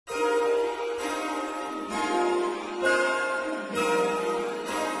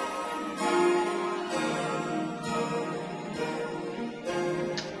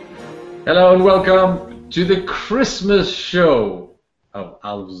Hello and welcome to the Christmas show of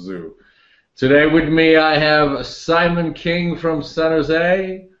Alf Zoo. Today with me I have Simon King from San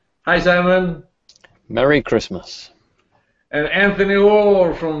Jose. Hi Simon. Merry Christmas. And Anthony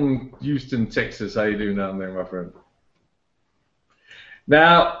Orr from Houston, Texas. How you doing down there, my friend?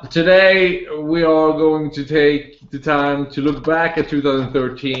 Now, today we are going to take the time to look back at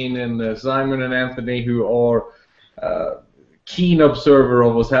 2013, and Simon and Anthony, who are keen observer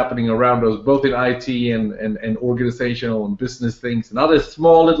of what's happening around us, both in IT and organizational and business things and other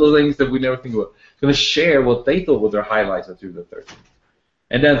small little things that we never think about, going to share what they thought were their highlights of 2013.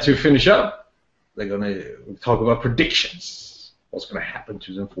 And then to finish up, they're going to talk about predictions. What's going to happen in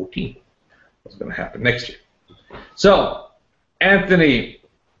 2014? What's going to happen next year? So, Anthony,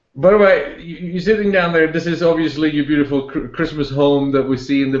 by the way, you're sitting down there. This is obviously your beautiful Christmas home that we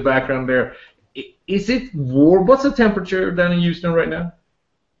see in the background there. Is it warm? What's the temperature down in Houston right now?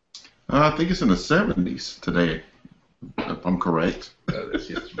 I think it's in the 70s today, if I'm correct. This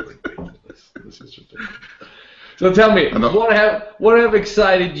is ridiculous. This is ridiculous. So tell me, what have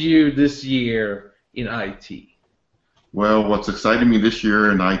excited you this year in IT? Well, what's exciting me this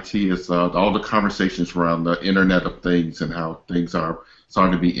year in IT is all the conversations around the Internet of Things and how things are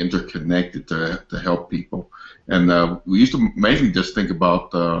starting to be interconnected to help people. And we used to mainly just think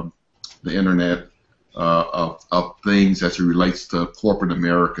about the Internet of Things as it relates to corporate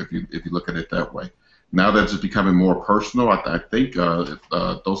America, if you look at it that way. Now that it's becoming more personal, I think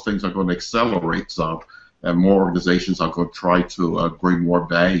those things are going to accelerate some, and more organizations are going to try to bring more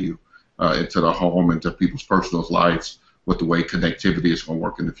value into the home and to people's personal lives with the way connectivity is going to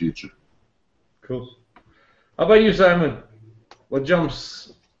work in the future. Cool. How about you, Simon? What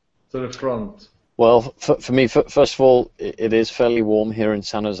jumps to the front? Well, for me, first of all, it is fairly warm here in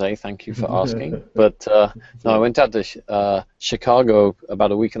San Jose. Thank you for asking. But no, I went out to Chicago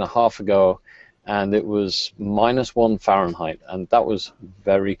about a week and a half ago, and it was -1 Fahrenheit, and that was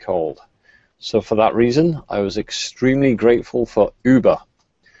very cold. So for that reason, I was extremely grateful for Uber.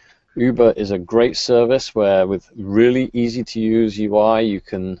 Uber is a great service where, with really easy-to-use UI, you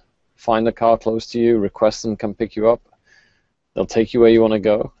can find a car close to you, request them come pick you up. They'll take you where you want to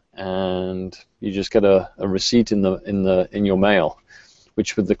go, and you just get a receipt in your mail,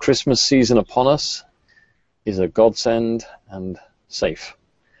 which with the Christmas season upon us is a godsend and safe.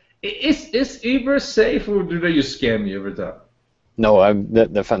 Is Uber safe, or do they just scam you every time? No,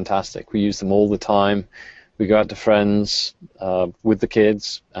 they're fantastic. We use them all the time. We go out to friends with the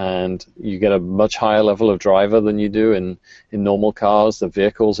kids, and you get a much higher level of driver than you do in normal cars. The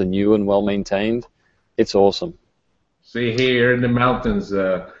vehicles are new and well maintained. It's awesome. See, here in the mountains,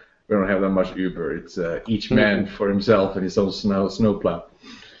 we don't have that much Uber. It's each man for himself and his own snowplow.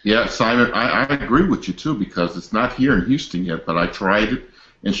 Yeah, Simon, I agree with you too, because it's not here in Houston yet, but I tried it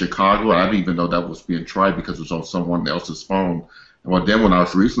in Chicago. I didn't even know that was being tried because it was on someone else's phone. And then when I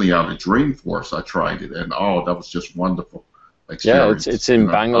was recently out at Dreamforce, I tried it, and that was just wonderful experience. Yeah, it's in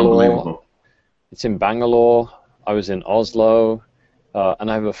Bangalore. It's in Bangalore. I was in Oslo.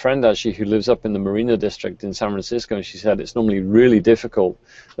 And I have a friend actually who lives up in the Marina District in San Francisco, and she said it's normally really difficult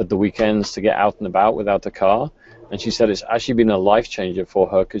at the weekends to get out and about without a car. And she said it's actually been a life changer for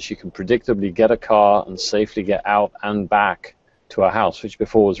her because she can predictably get a car and safely get out and back to her house, which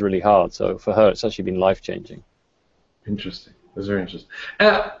before was really hard. So for her, it's actually been life changing. Interesting. That's very interesting.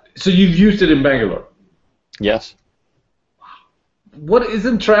 So you've used it in Bangalore? Yes. What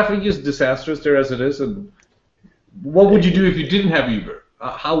isn't traffic just disastrous there as it is? And what would you do if you didn't have Uber?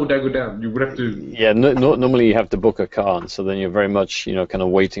 How would that go down? You would have to. Yeah, normally you have to book a car, and so then you're very much, kind of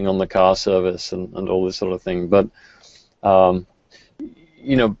waiting on the car service and all this sort of thing. But,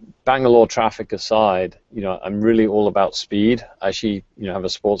 Bangalore traffic aside, I'm really all about speed. I actually, have a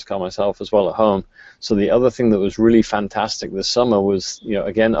sports car myself as well at home. So the other thing that was really fantastic this summer was,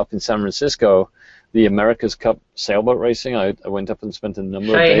 again up in San Francisco, the America's Cup sailboat racing. I went up and spent a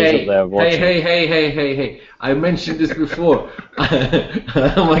number of days up there watching. Hey! I mentioned this before.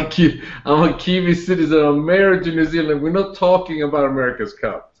 I'm a Kiwi citizen. I'm married to New Zealand. We're not talking about America's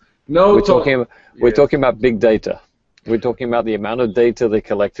Cup. No, we're talking about big data. We're talking about the amount of data they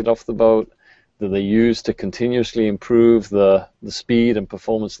collected off the boat that they used to continuously improve the speed and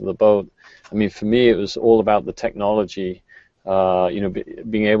performance of the boat. I mean, for me, it was all about the technology.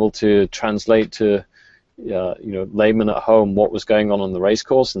 Being able to translate to, laymen at home what was going on the race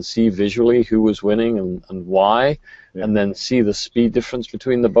course and see visually who was winning and why, and then see the speed difference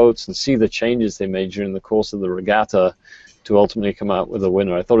between the boats and see the changes they made during the course of the regatta to ultimately come out with a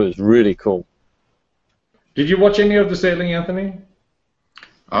winner. I thought it was really cool. Did you watch any of the sailing,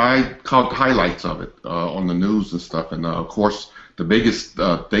 I caught highlights of it on the news and stuff, and of course the biggest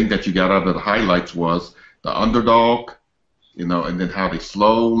thing that you got out of the highlights was the underdog, and then how they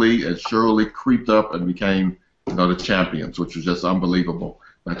slowly and surely creeped up and became, the champions, which was just unbelievable.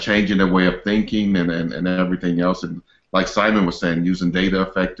 By changing their way of thinking and everything else, and like Simon was saying, using data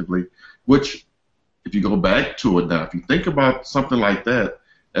effectively, which, if you go back to it now, if you think about something like that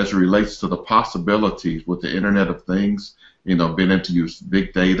as it relates to the possibilities with the Internet of Things, being able to use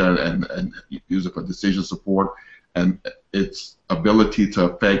big data and use it for decision support, and its ability to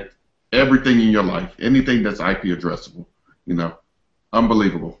affect everything in your life, anything that's IP addressable,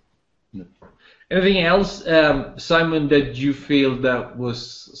 unbelievable. Anything else, Simon, that you feel that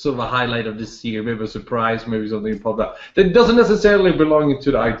was sort of a highlight of this year, maybe a surprise, maybe something popped up that doesn't necessarily belong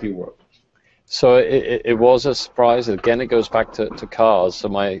into the IT world? So it was a surprise. Again, it goes back to cars. So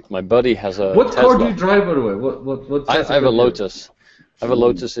my buddy has a What Tesla. car do you drive, by the way? What I have a Lotus. I have a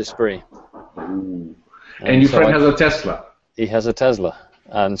Lotus Esprit. And your friend has a Tesla. He has a Tesla.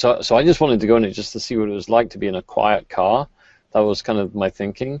 And so I just wanted to go in it just to see what it was like to be in a quiet car. That was kind of my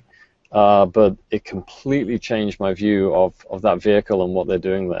thinking. But it completely changed my view of that vehicle and what they're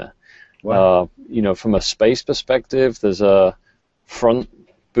doing there. Wow. From a space perspective, there's a front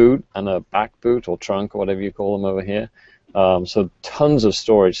boot and a back boot or trunk or whatever you call them over here. So tons of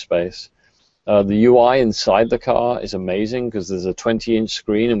storage space. The UI inside the car is amazing because there's a 20-inch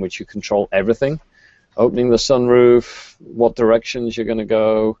screen in which you control everything. Opening the sunroof, what directions you're going to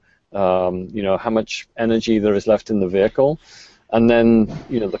go, how much energy there is left in the vehicle. And then,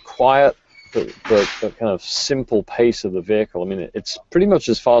 the quiet, the kind of simple pace of the vehicle. I mean, it's pretty much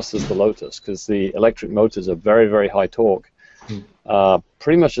as fast as the Lotus because the electric motors are very, very high torque.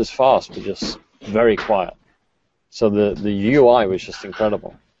 Pretty much as fast, but just very quiet. So the UI was just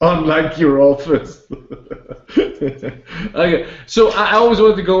incredible. Unlike your office. Okay, so I always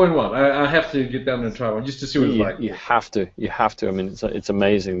wanted to go in one. I have to get down and try one just to see what it's like. You have to. I mean, it's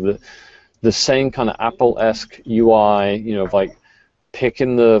amazing. The same kind of Apple-esque UI, like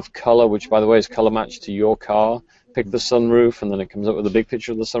picking the color, which by the way is color matched to your car. Pick the sunroof, and then it comes up with a big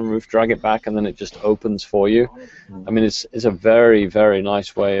picture of the sunroof. Drag it back, and then it just opens for you. I mean, it's a very, very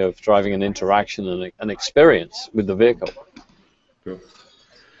nice way of driving an interaction and an experience with the vehicle. Cool.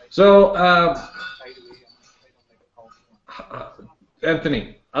 So,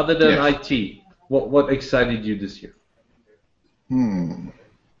 Anthony, other than IT, what excited you this year?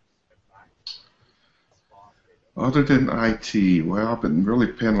 Other than IT, well, I've been really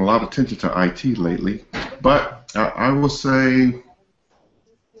paying a lot of attention to IT lately, but I will say,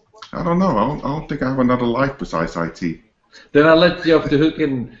 I don't know. I don't think I have another life besides IT. Then I'll let you off the hook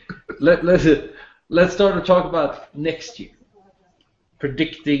and let's start to talk about next year.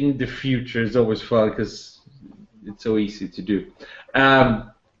 Predicting the future is always fun because it's so easy to do. Do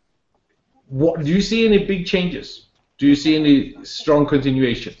you see any big changes? Do you see any strong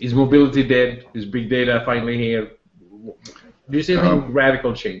continuation? Is mobility dead? Is big data finally here? Do you see any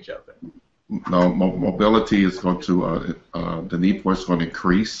radical change out there? No, mobility is going to, the need for it is going to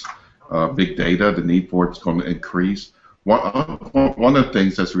increase. Big data, the need for it is going to increase. One of the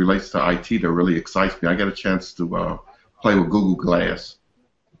things that relates to IT that really excites me, I got a chance to play with Google Glass.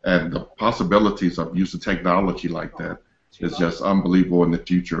 And the possibilities of using technology like that is just unbelievable in the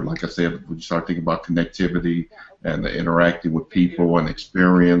future. Like I said, when you start thinking about connectivity and interacting with people and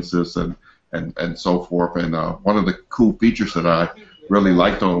experiences and so forth. And one of the cool features that I really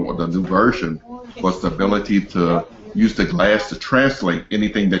liked on the new version was the ability to use the glass to translate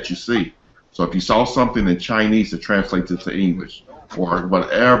anything that you see. So if you saw something in Chinese, it translates it to English or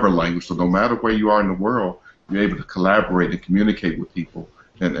whatever language. So no matter where you are in the world, you're able to collaborate and communicate with people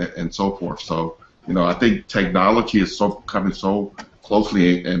and so forth. So, I think technology is coming so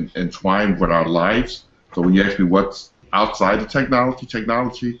closely entwined with our lives. So when you ask me what's outside of technology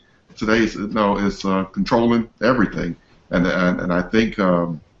today is controlling everything. And I think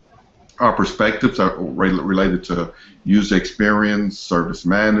our perspectives are related to user experience, service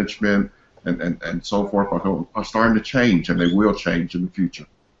management, and so forth are starting to change, and they will change in the future.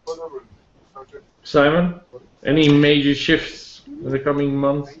 Simon, any major shifts in the coming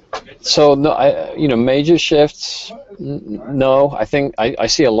months? So no, major shifts. No, I think I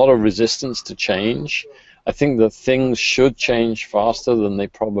see a lot of resistance to change. I think that things should change faster than they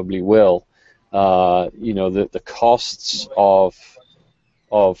probably will. The costs of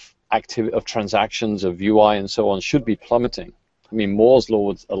transactions, of UI, and so on should be plummeting. I mean, Moore's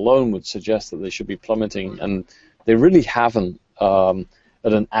law alone would suggest that they should be plummeting, and they really haven't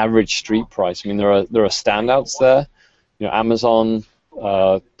at an average street price. I mean, there are standouts there. Amazon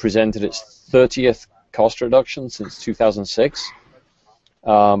presented its 30th cost reduction since 2006.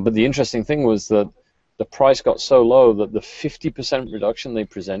 But the interesting thing was that the price got so low that the 50% reduction they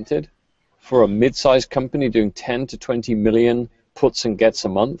presented for a mid-sized company doing 10 to 20 million puts and gets a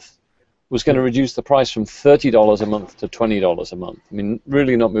month was going to reduce the price from $30 a month to $20 a month. I mean,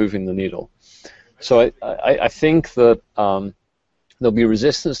 really not moving the needle. So I think that there'll be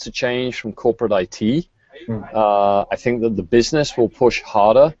resistance to change from corporate IT. I think that the business will push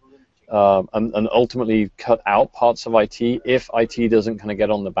harder and ultimately cut out parts of IT if IT doesn't kind of get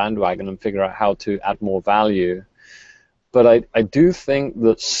on the bandwagon and figure out how to add more value. But I do think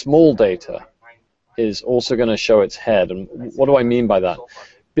that small data is also going to show its head. And what do I mean by that?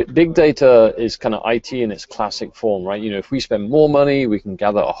 Big data is kind of IT in its classic form, right? You know, if we spend more money, we can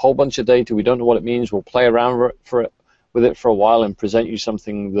gather a whole bunch of data. We don't know what it means. We'll play around with it for a while and present you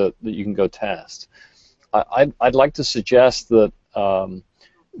something that you can go test. I'd like to suggest that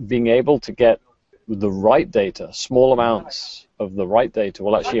being able to get the right data, small amounts of the right data,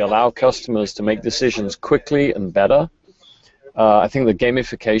 will actually allow customers to make decisions quickly and better. I think the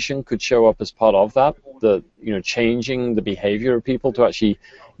gamification could show up as part of that, changing the behavior of people to actually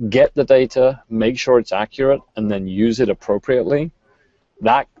get the data, make sure it's accurate, and then use it appropriately.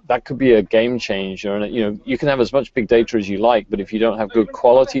 That could be a game changer. And you can have as much big data as you like, but if you don't have good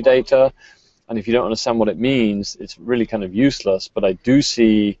quality data, and if you don't understand what it means, it's really kind of useless. But I do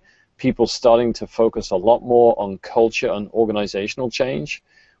see people starting to focus a lot more on culture and organizational change,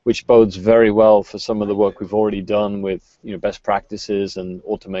 which bodes very well for some of the work we've already done with best practices and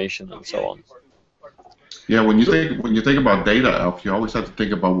automation and so on. Yeah, when you think about data, Alf, you always have to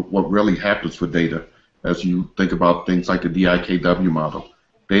think about what really happens with data. As you think about things like the DIKW model,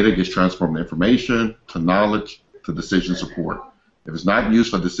 data gets transformed from information to knowledge to decision support. If it's not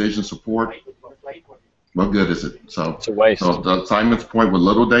used for decision support, what good is it? So it's a waste. So Simon's point with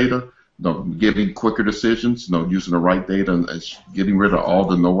little data, getting quicker decisions, using the right data and getting rid of all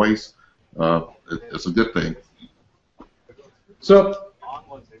the noise, it's a good thing. So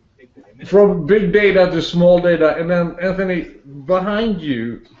from big data to small data, and then Anthony, behind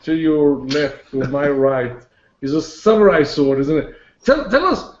you, to your left or my right, is a samurai sword, isn't it? Tell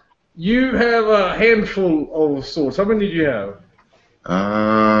us, you have a handful of swords. How many do you have?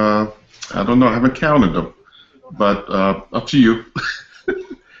 I don't know. I haven't counted them, but up to you.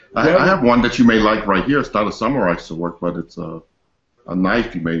 I have one that you may like right here. It's not a samurai sword, but it's a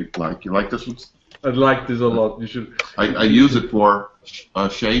knife you may like. You like this one? I'd like this a lot. You should. I use it for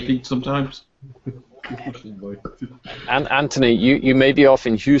shaving sometimes. And Anthony, you may be off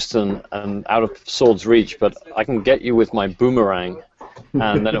in Houston and out of sword's reach, but I can get you with my boomerang,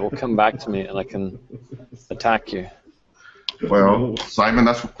 and then it will come back to me, and I can attack you. Well, Simon,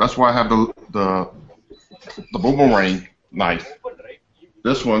 that's why I have the boomerang knife.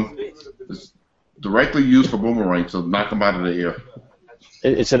 This one is directly used for boomerang, so knock them out of the air.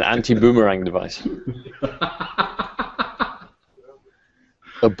 It's an anti-boomerang device.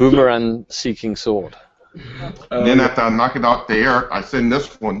 A boomerang-seeking sword. Then after I knock it out the air, I send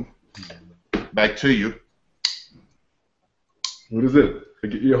this one back to you. What is it?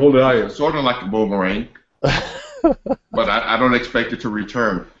 You hold it higher. Sort of like a boomerang, but I don't expect it to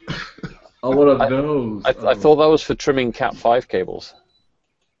return. Oh, what are those? I thought that was for trimming Cat 5 cables.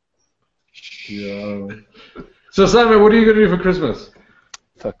 Yeah. So Simon, what are you going to do for Christmas?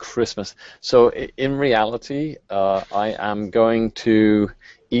 For Christmas. So in reality, I am going to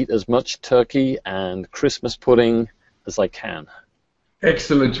eat as much turkey and Christmas pudding as I can.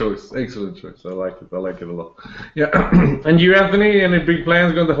 Excellent choice. Excellent choice. I like it. I like it a lot. Yeah. And you, Anthony, any big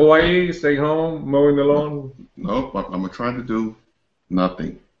plans going to Hawaii, staying home, mowing the lawn? Nope. I'm trying to do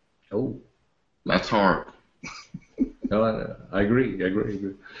nothing. Oh. That's hard. No, I agree. I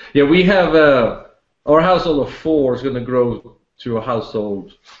agree. Yeah, we have our household of 4 is going to grow to a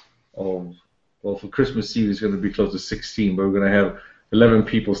household of, well, for Christmas Eve it's going to be close to 16, but we're going to have 11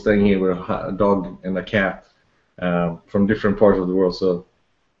 people staying here with a dog and a cat from different parts of the world. So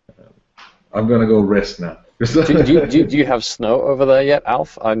I'm going to go rest now. do you have snow over there yet,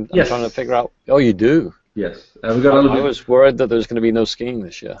 Alf? I'm yes. trying to figure out. Oh, you do? Yes. We got a little I was worried that there's going to be no skiing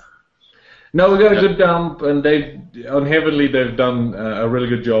this year. No, we got a good dump, and on Heavenly they've done a really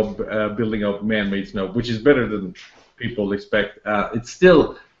good job building up man-made snow, which is better than people expect. It's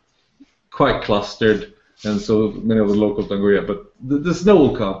still quite clustered, and so many of the locals don't go yet. But the snow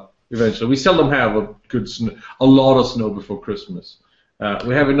will come eventually. We seldom have a lot of snow before Christmas.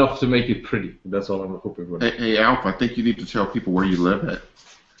 We have enough to make it pretty. That's all I'm hoping for. Hey, Alf, I think you need to tell people where you live at.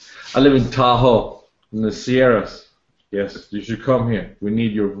 I live in Tahoe, in the Sierras. Yes, you should come here. We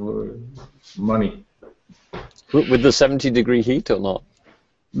need your money. With the 70-degree heat or not?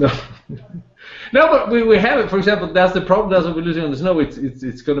 No. No, but we have it. For example, that's the problem. That's what we're losing on the snow.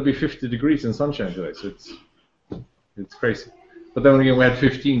 It's going to be 50 degrees and sunshine today, so it's crazy. But then again, we had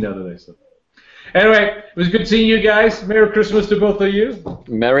 15 the other day. So anyway, it was good seeing you guys. Merry Christmas to both of you.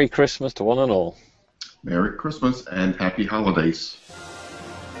 Merry Christmas to one and all. Merry Christmas and happy holidays.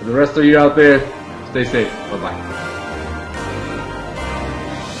 For the rest of you out there, stay safe. Bye bye.